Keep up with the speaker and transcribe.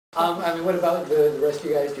I mean, what about the rest of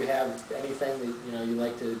you guys? Do you have anything that you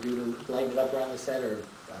like to do to lighten it up around the set, or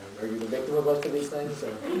are you the victim of most of these things?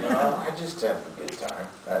 Or? I just have a good time,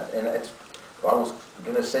 and it's. Well, I was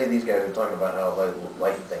going to say these guys are talking about how they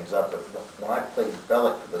lighten things up, but when I played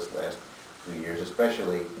Bellick this last few years,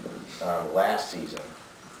 especially last season,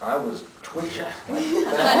 I was twitching.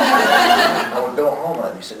 I would go home and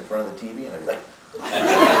I'd be sitting in front of the TV and I'd be like. And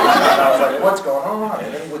I was like, what's going on?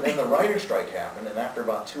 And then the writer's strike happened, and after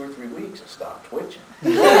about 2 or 3 weeks, I stopped twitching.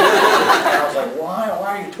 And I was like, why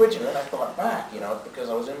are you twitching? And then I thought back, because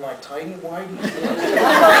I was in my tighty whities. I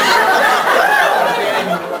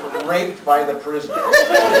was getting raped by the prisoners.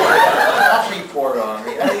 Coffee poured on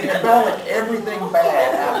me. I mean, in Bellick, everything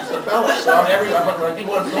bad happens to Bellick. So I'm like,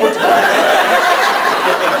 what's happening?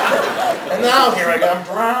 And now here I go, I'm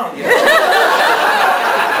drowned.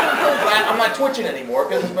 I'm not twitching anymore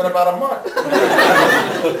because it's been about a month.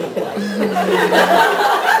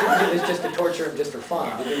 It's just to torture him just for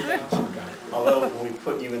fun. Although when we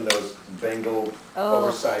put you in those Bengal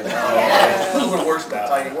oversized those were worse than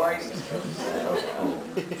tidy whities.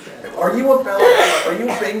 Are you a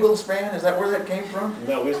Bengals fan? Is that where that came from?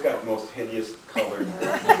 No, we just got the most hideous colored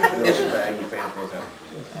baggy fans most have.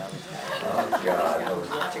 Oh God! I was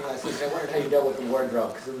watching last week. I wondered how you dealt with the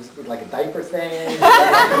wardrobe, because it was like a diaper thing.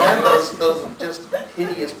 And those just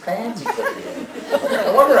hideous pants he put in.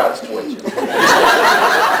 I wonder how it's twitching.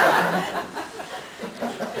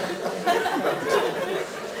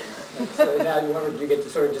 So now, do you get to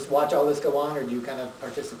sort of just watch all this go on, or do you kind of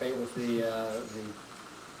participate with the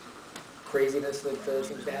craziness that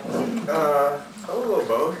seems to happen? A little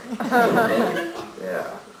both.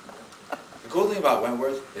 Yeah. The cool thing about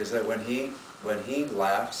Wentworth is that when he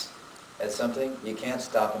laughs at something, you can't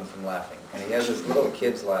stop him from laughing. And he has this little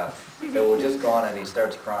kid's laugh that will just go on and he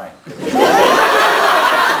starts crying. Tears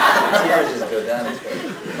just go down his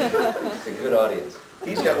face. It's a good audience.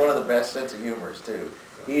 He's got one of the best sense of humors too.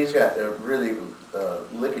 He's got a really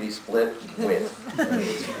lickety-split wit.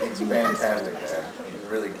 It's fantastic, man. He's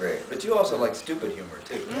really great. But you also like stupid humor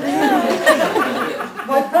too.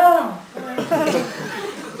 My pal!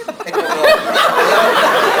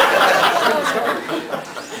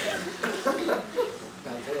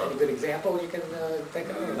 Any good example you can think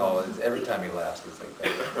of? No, every time he laughs, it's like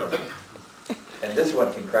that. And this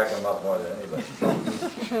one can crack him up more than anybody.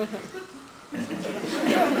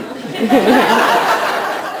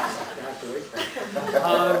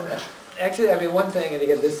 Actually, I mean, one thing, and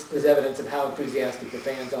again, this is evidence of how enthusiastic the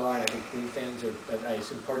fans are, and I think the fans are, I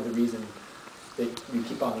assume, part of the reason that you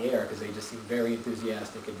keep on the air, because they just seem very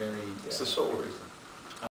enthusiastic and very... It's the sole reason.